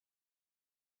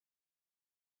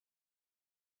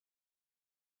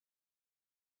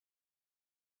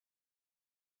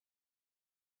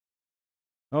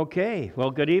Okay,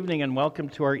 well, good evening and welcome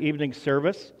to our evening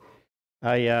service.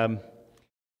 I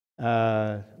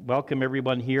welcome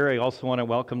everyone here. I also want to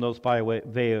welcome those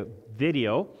via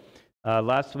video.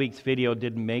 Last week's video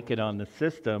didn't make it on the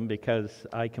system because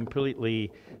I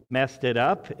completely messed it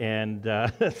up, and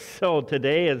so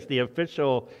today is the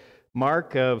official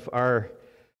mark of our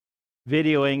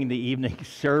videoing the evening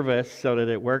service so that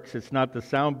it works. It's not the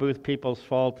sound booth people's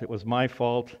fault, it was my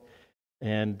fault.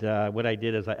 And what I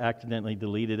did is I accidentally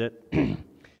deleted it.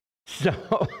 So,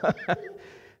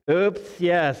 oops,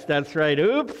 yes, that's right,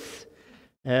 oops.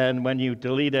 And when you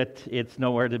delete it, it's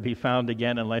nowhere to be found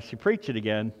again unless you preach it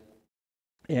again.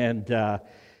 And I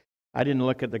didn't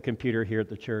look at the computer here at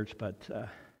the church, but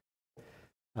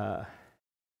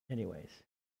anyways.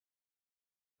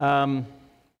 I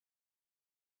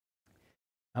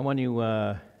want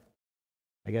to...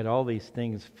 I got all these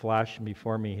things flashing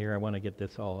before me here. I want to get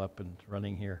this all up and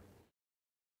running here.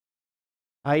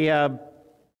 I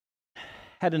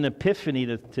had an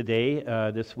epiphany today,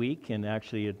 this week, and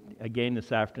actually again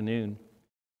this afternoon.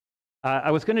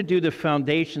 I was going to do the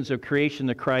foundations of creation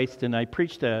to Christ, and I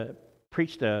preached a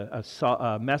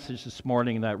message this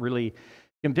morning that really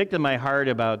convicted my heart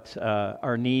about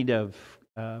our need of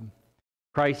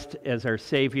Christ as our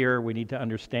Savior. We need to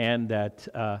understand that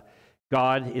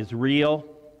God is real,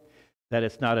 that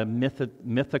it's not a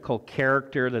mythical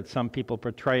character that some people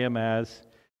portray him as.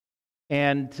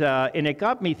 And it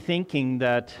got me thinking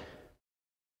that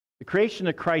the Creation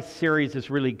of Christ series is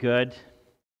really good.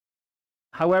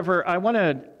 However, I want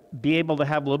to be able to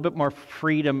have a little bit more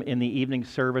freedom in the evening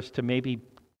service to maybe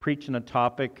preach on a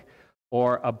topic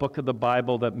or a book of the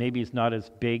Bible that maybe is not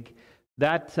as big.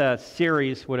 That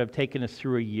series would have taken us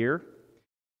through a year,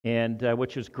 and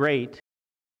which is great.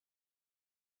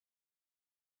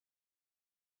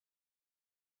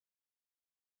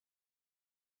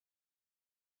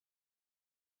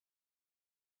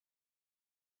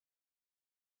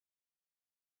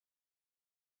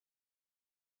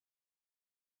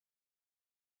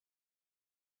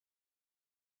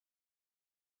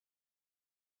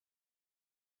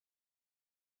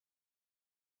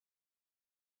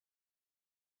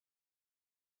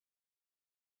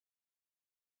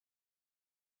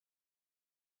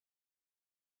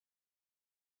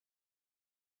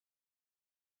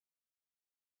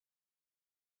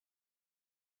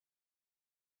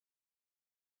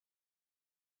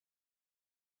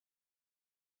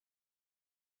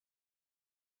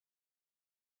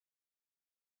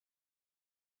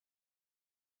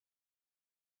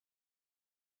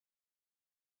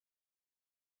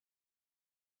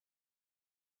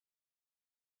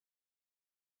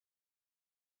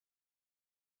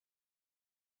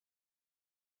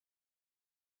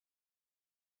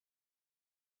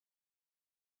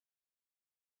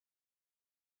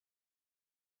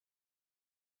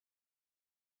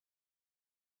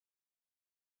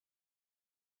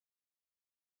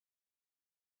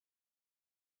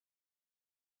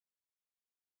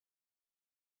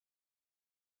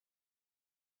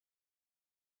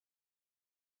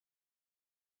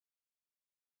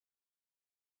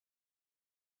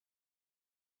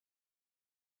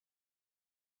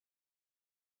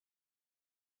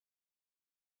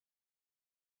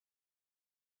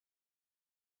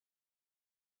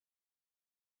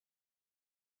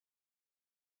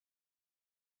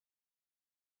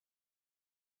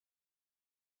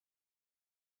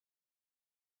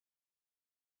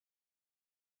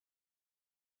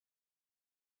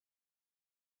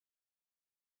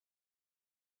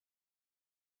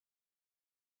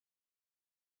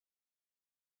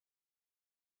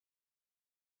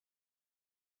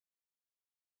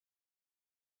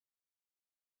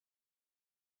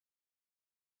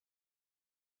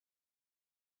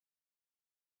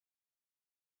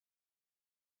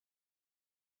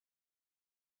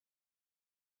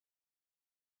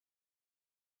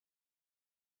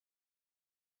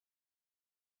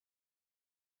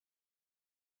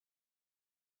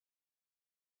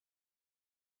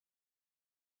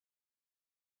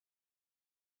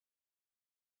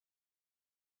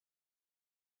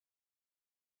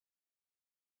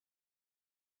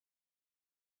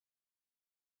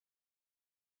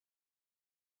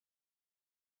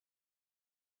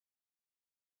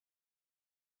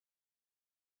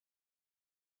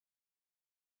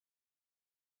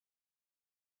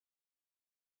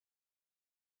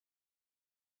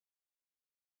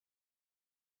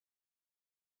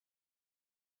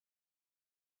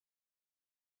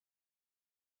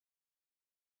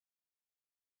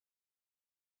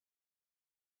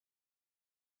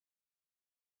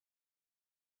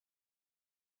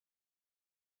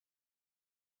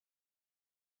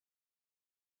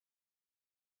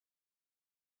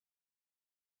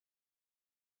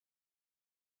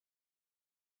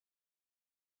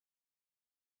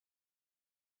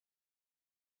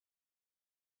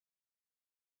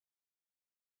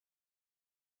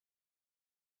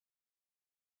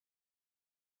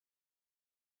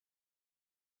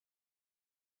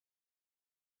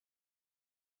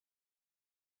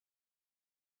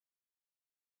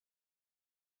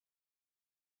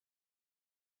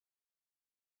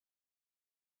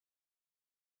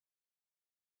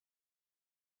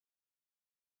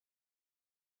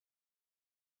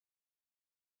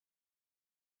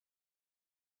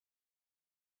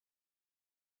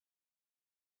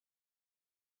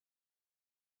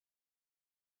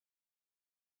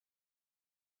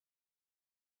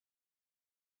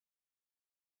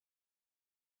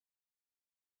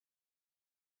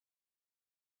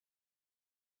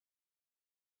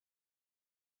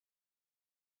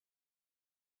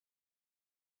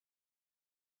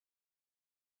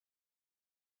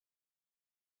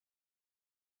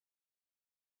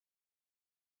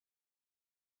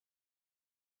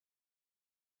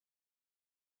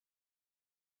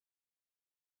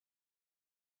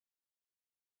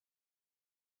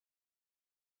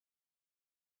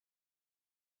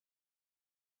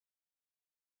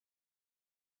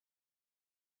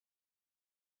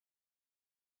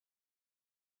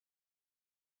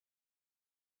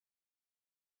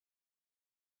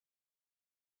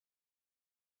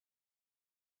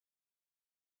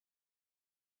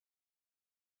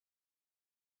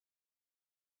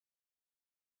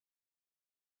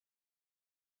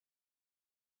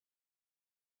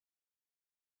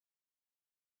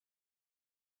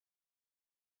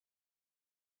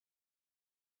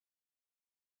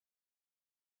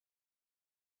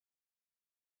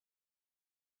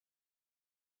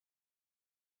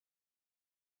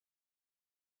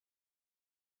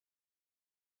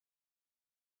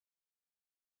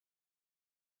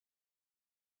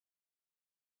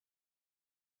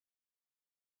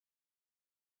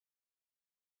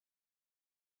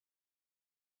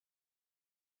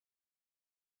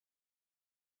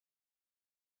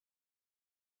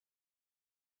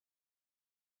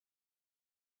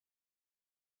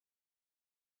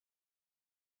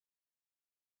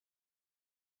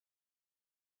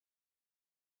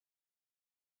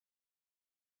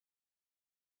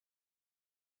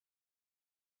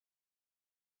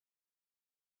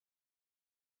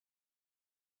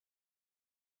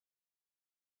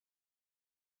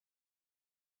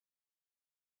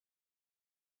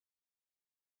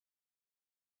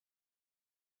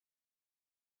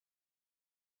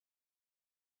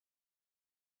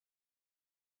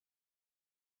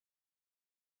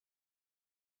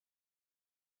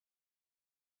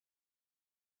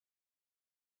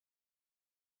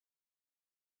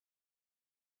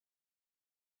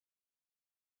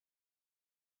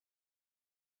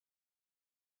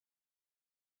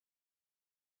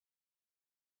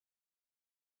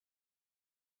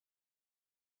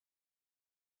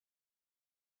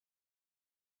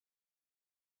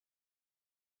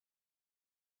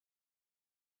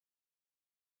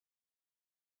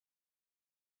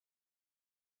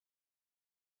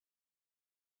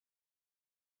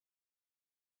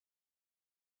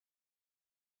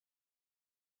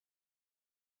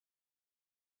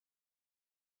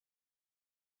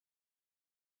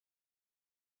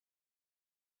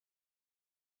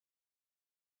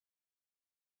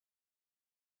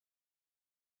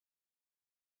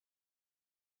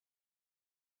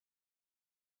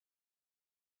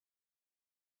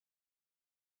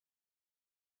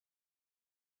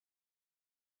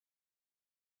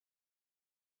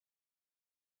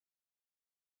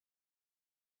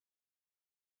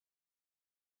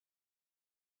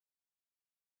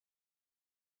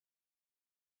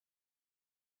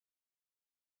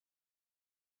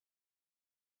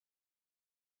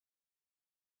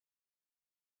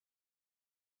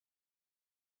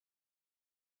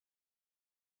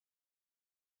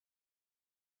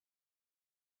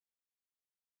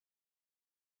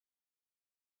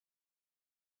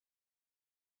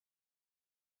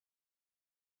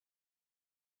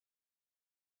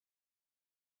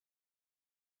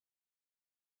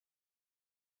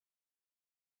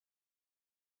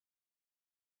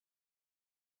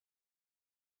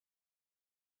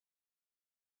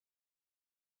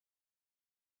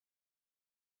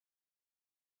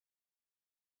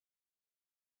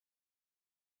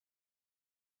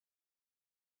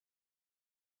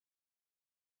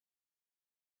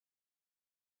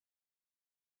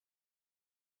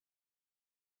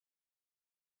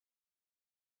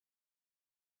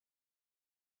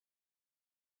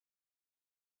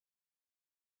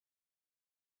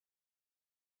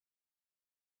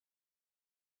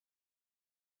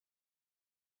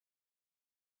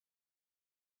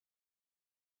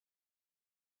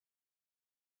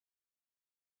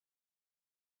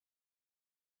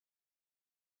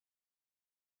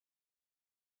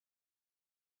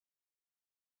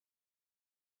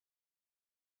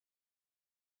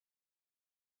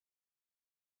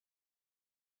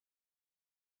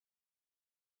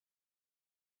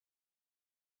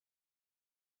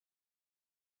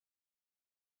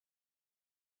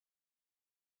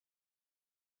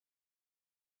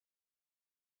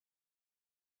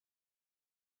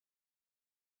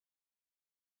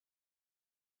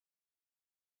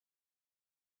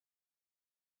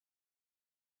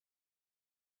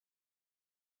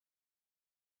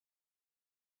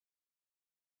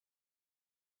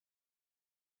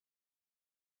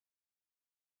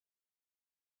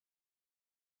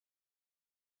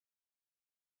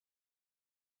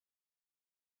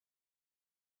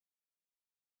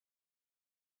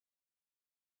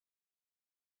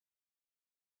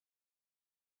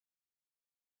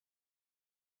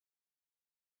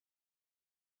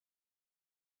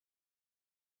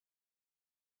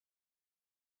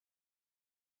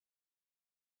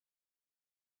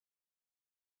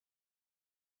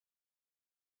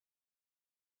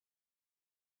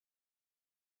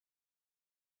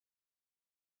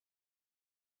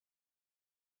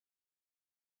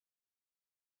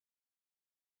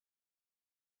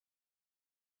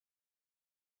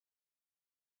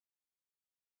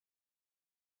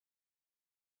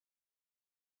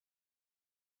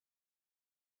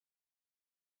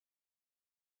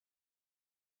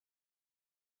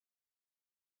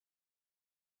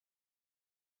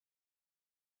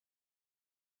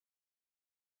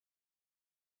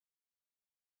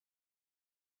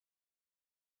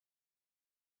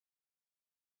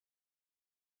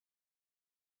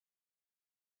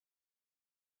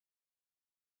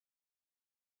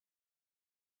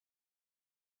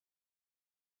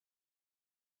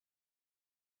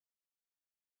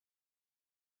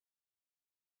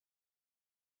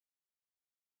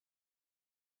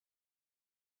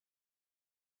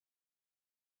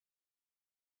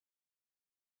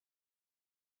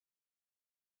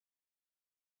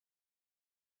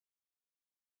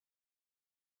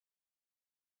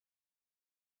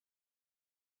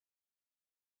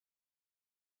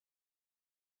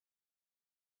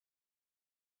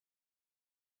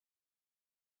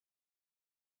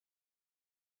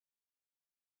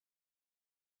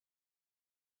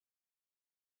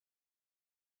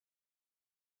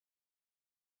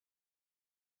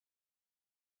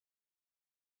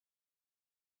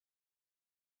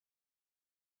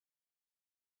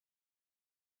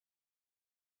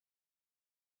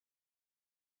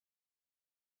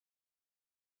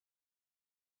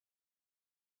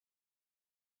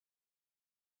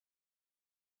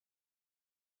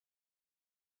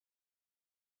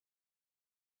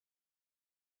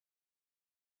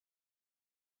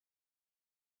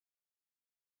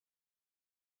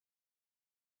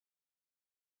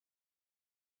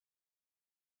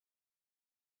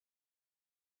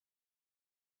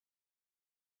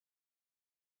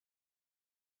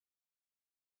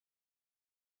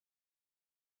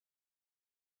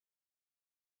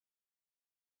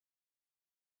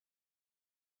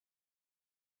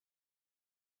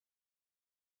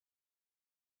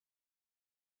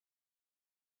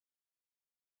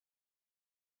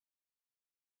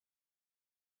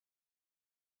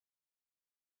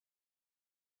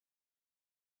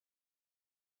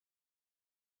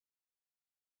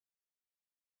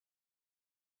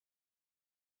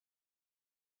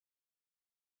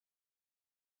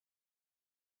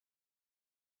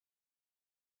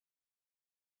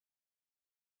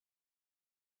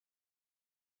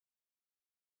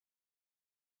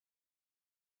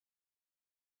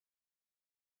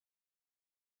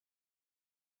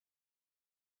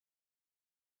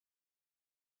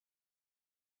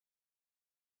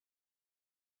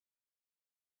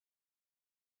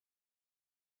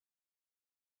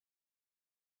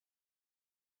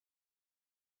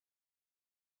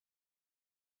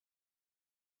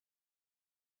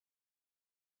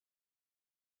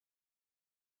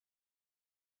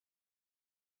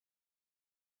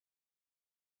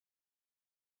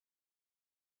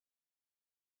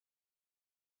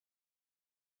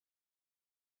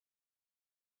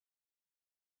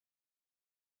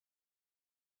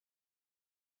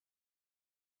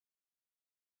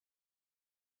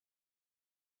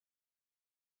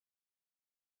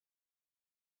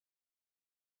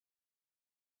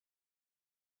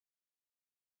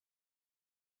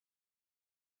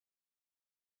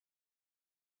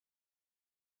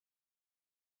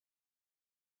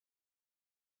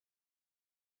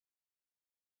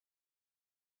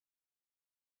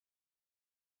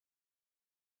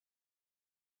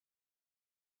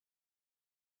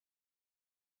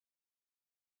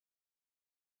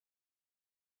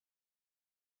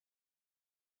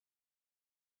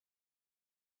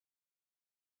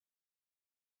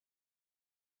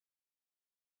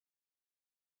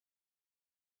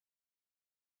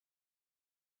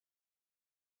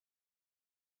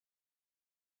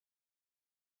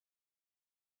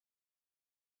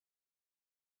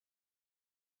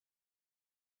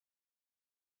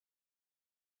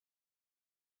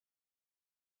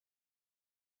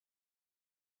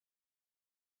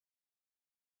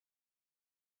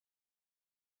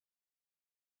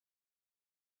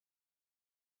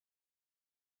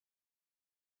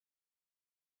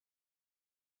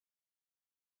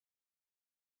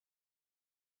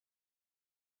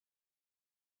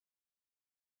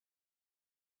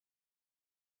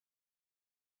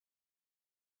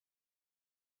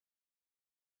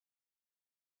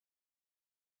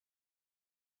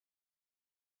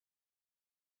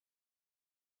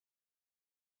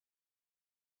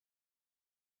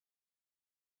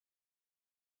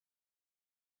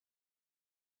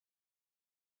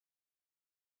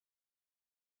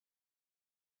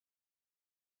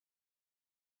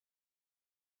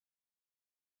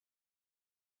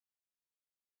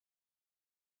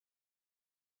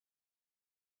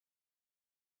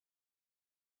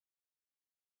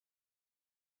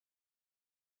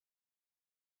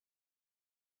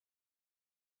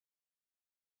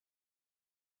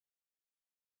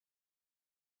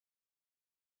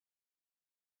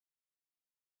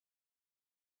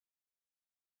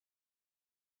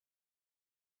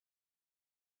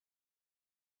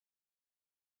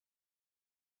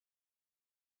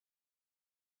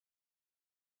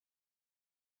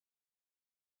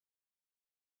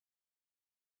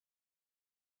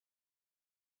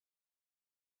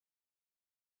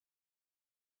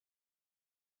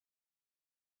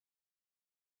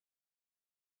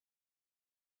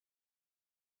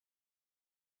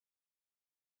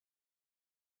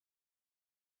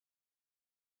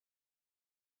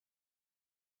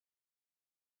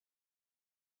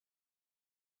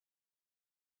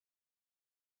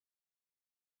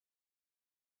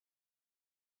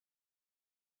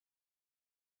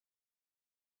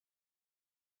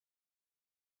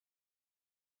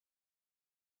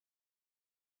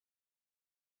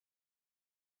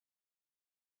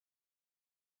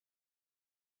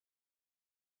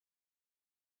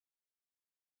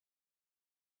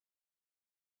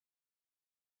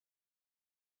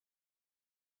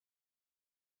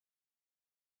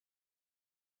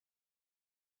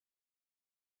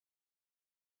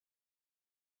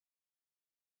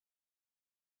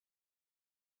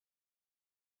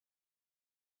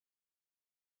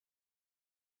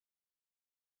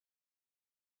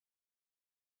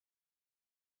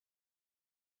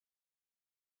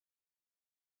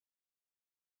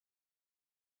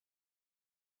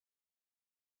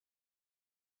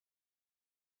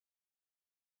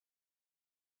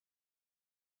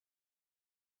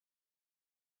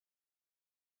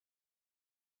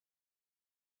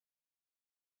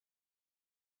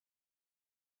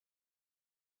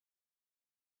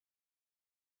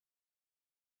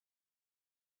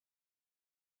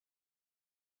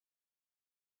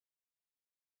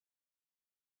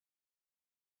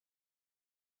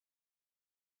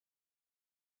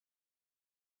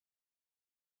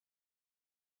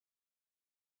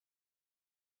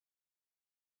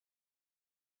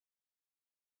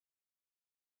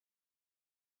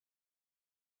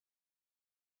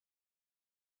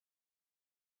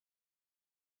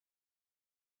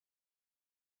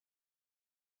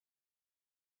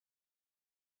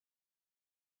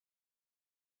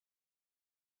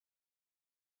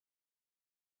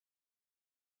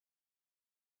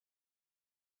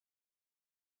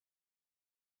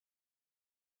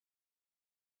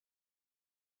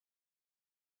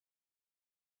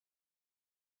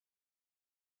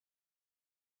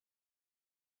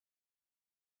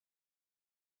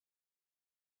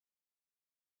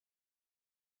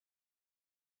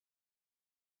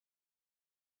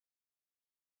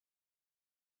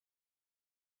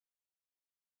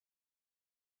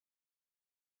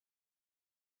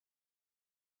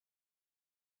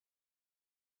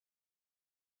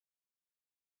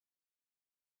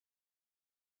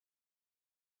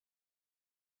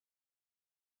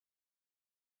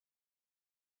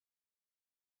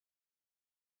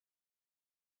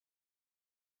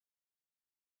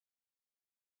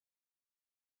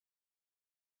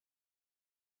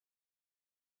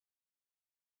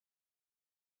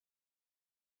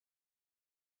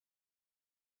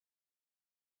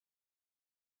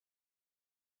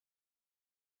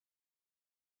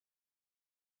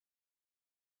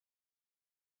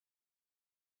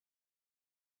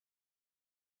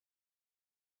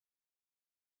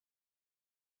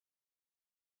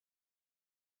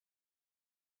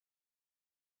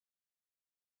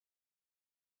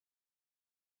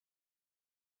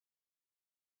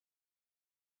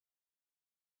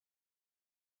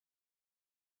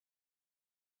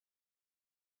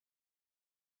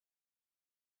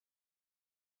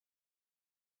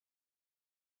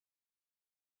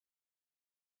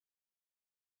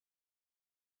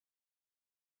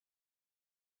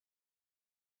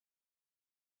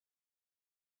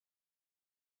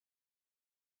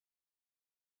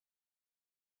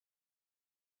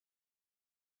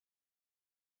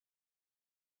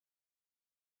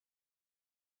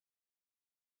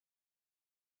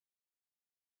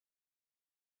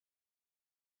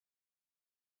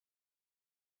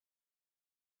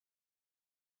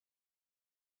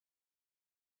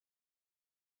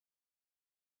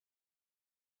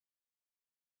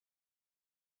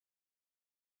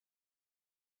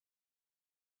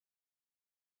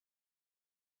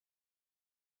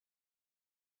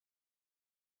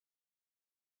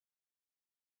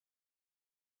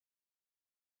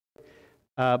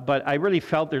 But I really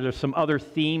felt there's some other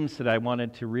themes that I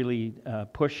wanted to really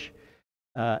push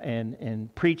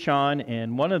and preach on,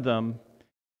 and one of them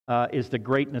is the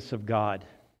greatness of God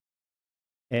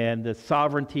and the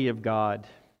sovereignty of God.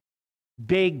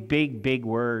 Big, big, big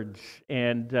words.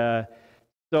 And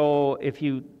so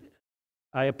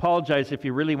I apologize if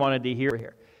you really wanted to hear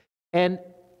here. And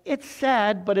it's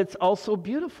sad, but it's also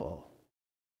beautiful.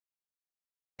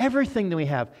 Everything that we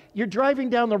have. You're driving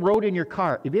down the road in your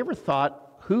car. Have you ever thought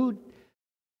the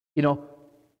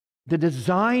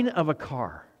design of a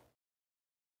car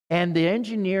and the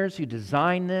engineers who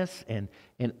designed this and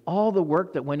all the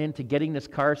work that went into getting this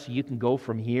car so you can go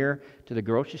from here to the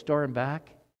grocery store and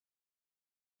back?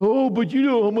 Oh, but you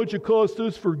know how much it costs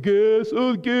us for gas.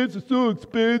 Oh, gas is so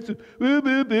expensive.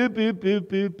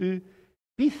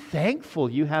 Be thankful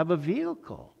you have a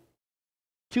vehicle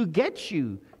to get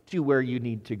you to where you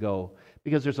need to go,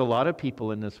 because there's a lot of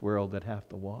people in this world that have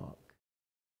to walk.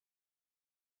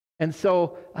 And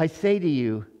so I say to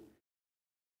you,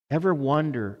 ever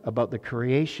wonder about the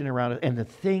creation around us and the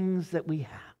things that we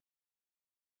have?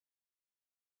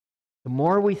 The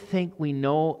more we think we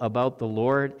know about the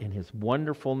Lord and His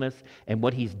wonderfulness and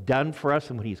what He's done for us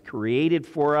and what He's created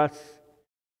for us,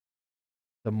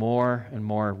 the more and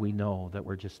more we know that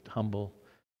we're just humble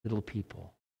little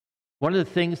people. One of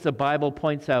the things the Bible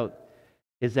points out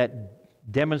is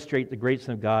that demonstrate the greatness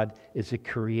of God is the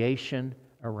creation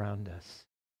around us.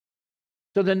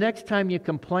 So the next time you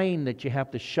complain that you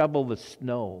have to shovel the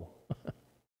snow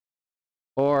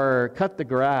or cut the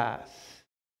grass,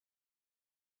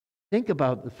 think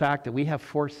about the fact that we have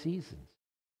 4 seasons.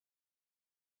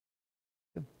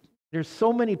 There's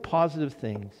so many positive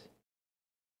things.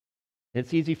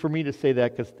 It's easy for me to say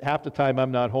that because half the time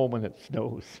I'm not home when it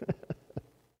snows.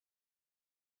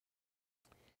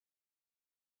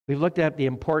 We've looked at the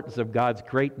importance of God's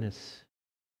greatness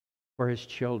for His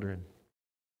children,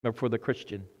 or for the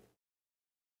Christian.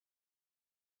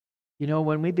 You know,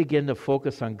 when we begin to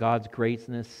focus on God's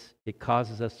greatness, it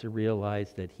causes us to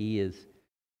realize that He is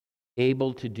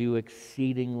able to do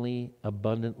exceedingly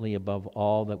abundantly above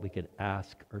all that we could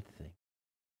ask or think.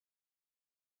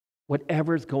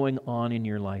 Whatever's going on in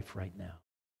your life right now,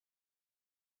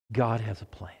 God has a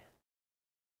plan.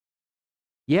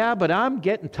 Yeah, but I'm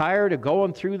getting tired of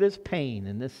going through this pain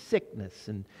and this sickness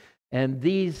and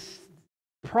these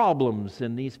problems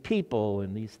and these people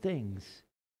and these things.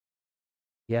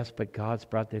 Yes, but God's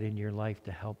brought that in your life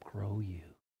to help grow you,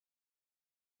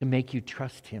 to make you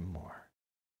trust Him more.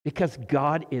 Because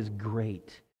God is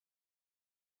great.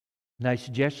 And I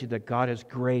suggest to you that God is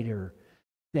greater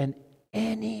than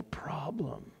any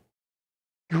problem,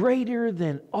 greater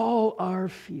than all our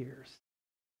fears.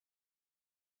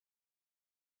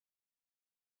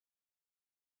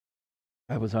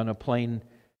 I was on a plane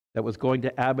that was going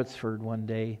to Abbotsford one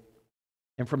day,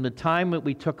 and from the time that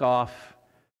we took off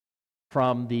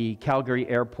from the Calgary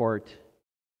airport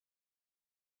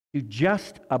to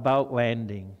just about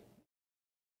landing,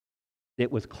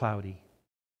 it was cloudy.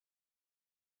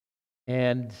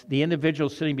 And the individual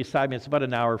sitting beside me, it's about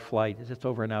an hour flight. It's just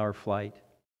over an hour flight.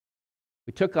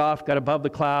 We took off, got above the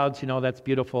clouds. You know, that's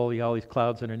beautiful, all these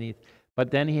clouds underneath.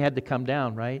 But then he had to come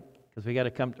down, right? Because we got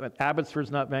to come.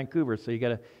 Abbotsford's not Vancouver, so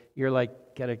you're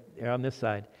on this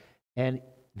side. And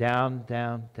down,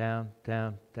 down, down,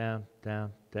 down, down,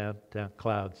 down, down, down,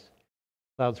 clouds.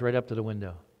 Clouds right up to the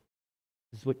window.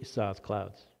 This is what you saw, is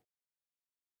clouds.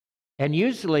 And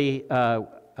usually,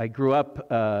 I grew up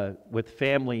with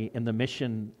family in the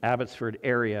Mission Abbotsford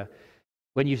area.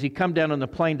 When you come down on the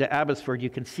plane to Abbotsford, you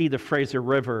can see the Fraser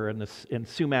River and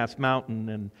Sumas Mountain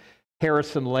and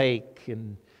Harrison Lake,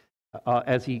 and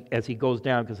as he goes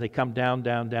down, because they come down,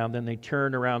 down, down, then they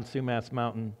turn around Sumas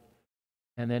Mountain,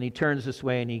 and then he turns this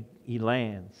way and he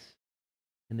lands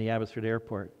in the Abbotsford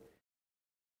airport.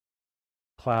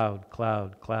 Cloud,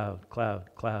 cloud, cloud, cloud,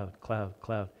 cloud, cloud,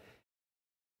 cloud.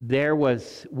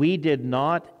 We did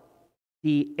not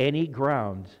see any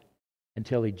ground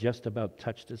until he just about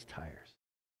touched his tires.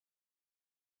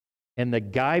 And the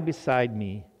guy beside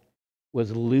me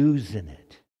was losing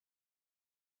it,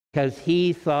 because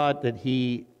he thought that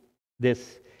he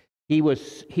was,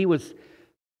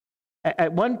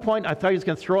 at one point I thought he was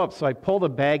going to throw up, so I pulled a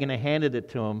bag and I handed it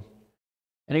to him.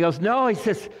 And he goes, no, he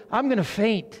says, I'm going to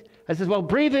faint. I says, well,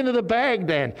 breathe into the bag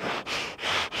then.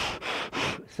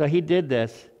 So he did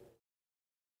this.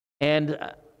 And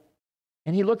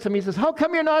he looks at me and says, how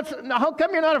come you're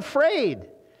not afraid?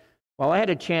 Well, I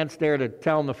had a chance there to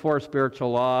tell him the 4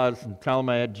 spiritual laws and tell him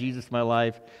I had Jesus in my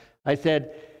life. I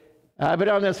said, I've been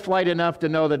on this flight enough to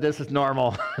know that this is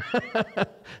normal.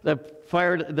 The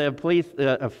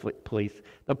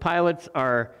pilots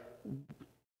are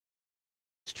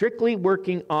strictly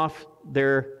working off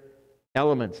their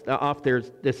elements, off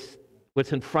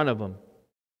what's in front of them.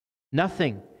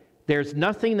 Nothing. There's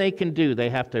nothing they can do. They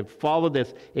have to follow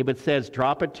this. If it says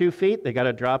drop it 2 feet, they got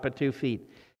to drop it 2 feet.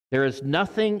 There is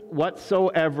nothing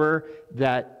whatsoever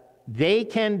that they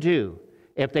can do.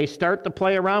 If they start to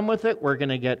play around with it, we're going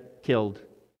to get killed.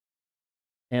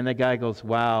 And the guy goes,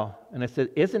 wow. And I said,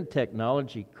 isn't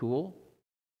technology cool?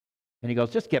 And he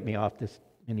goes, just get me off this.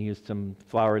 And he used some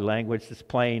flowery language, this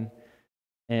plane.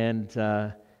 And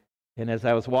as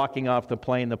I was walking off the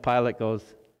plane, the pilot goes,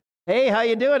 hey, how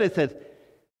you doing? I said,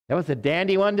 that was a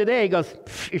dandy one today. He goes,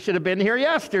 you should have been here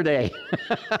yesterday.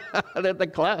 For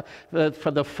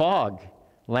the fog,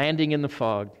 landing in the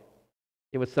fog.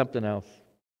 It was something else.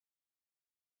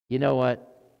 You know what?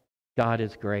 God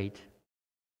is great.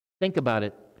 Think about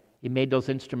it. He made those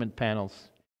instrument panels.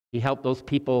 He helped those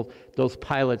people, those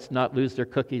pilots, not lose their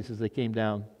cookies as they came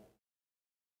down.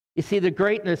 You see, the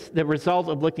greatness, the result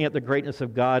of looking at the greatness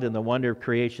of God and the wonder of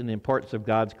creation, the importance of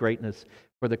God's greatness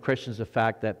for the Christians, the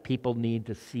fact that people need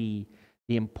to see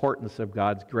the importance of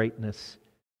God's greatness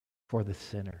for the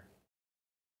sinner.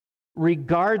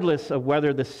 Regardless of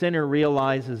whether the sinner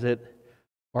realizes it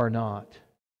or not,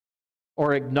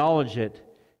 or acknowledge it,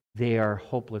 they are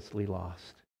hopelessly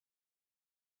lost.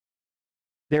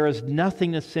 There is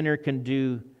nothing the sinner can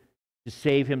do to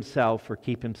save himself or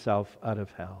keep himself out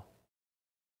of hell.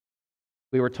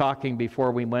 We were talking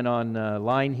before we went on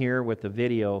line here with the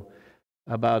video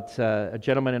about a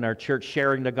gentleman in our church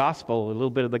sharing the gospel, a little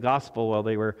bit of the gospel while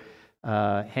they were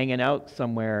hanging out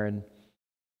somewhere.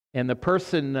 And the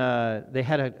person, they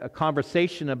had a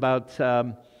conversation about,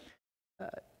 a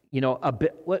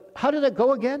bit, how did it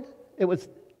go again? It was,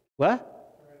 what?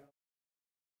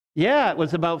 Yeah, it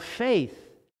was about faith.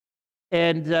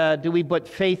 And do we put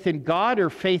faith in God or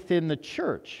faith in the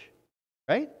church?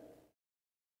 Right?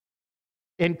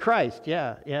 In Christ,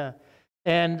 yeah.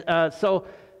 And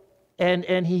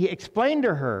and he explained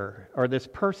to her, or this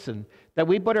person, that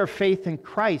we put our faith in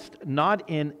Christ, not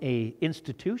in an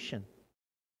institution.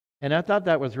 And I thought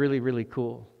that was really, really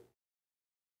cool.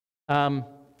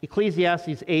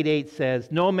 Ecclesiastes 8:8 says,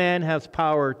 no man has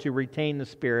power to retain the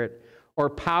Spirit, or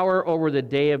power over the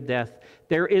day of death.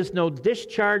 There is no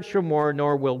discharge from war,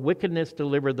 nor will wickedness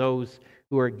deliver those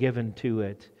who are given to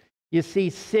it. You see,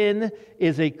 sin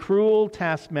is a cruel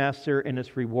taskmaster, and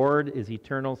its reward is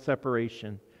eternal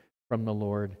separation from the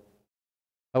Lord.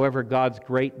 However, God's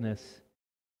greatness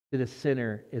to the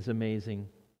sinner is amazing.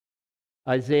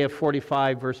 Isaiah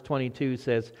 45, verse 22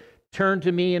 says, turn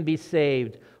to me and be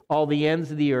saved, all the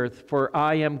ends of the earth, for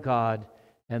I am God,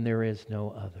 and there is no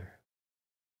other.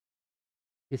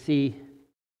 You see,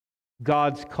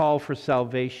 God's call for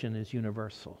salvation is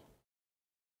universal.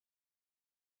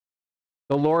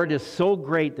 The Lord is so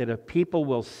great that if people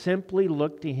will simply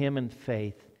look to Him in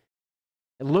faith,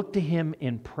 and look to Him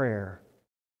in prayer,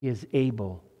 He is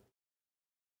able.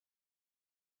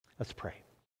 Let's pray.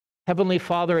 Heavenly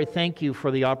Father, I thank You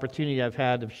for the opportunity I've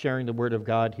had of sharing the Word of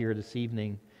God here this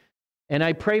evening. And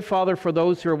I pray, Father, for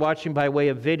those who are watching by way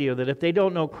of video, that if they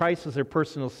don't know Christ as their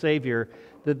personal Savior,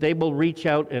 that they will reach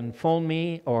out and phone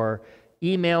me or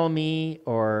email me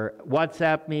or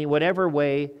WhatsApp me, whatever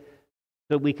way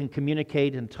that we can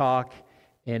communicate and talk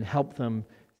and help them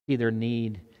see their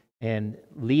need and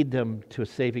lead them to a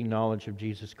saving knowledge of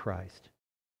Jesus Christ.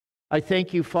 I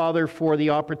thank You, Father, for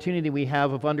the opportunity we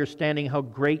have of understanding how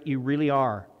great You really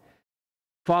are.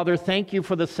 Father, thank You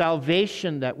for the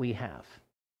salvation that we have.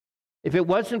 If it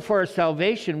wasn't for our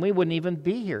salvation, we wouldn't even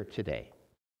be here today.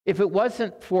 If it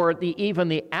wasn't for even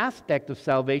the aspect of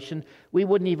salvation, we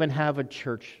wouldn't even have a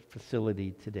church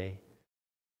facility today.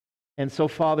 And so,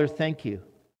 Father, thank You.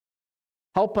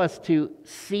 Help us to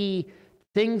see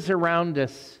things around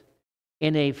us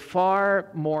in a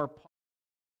far more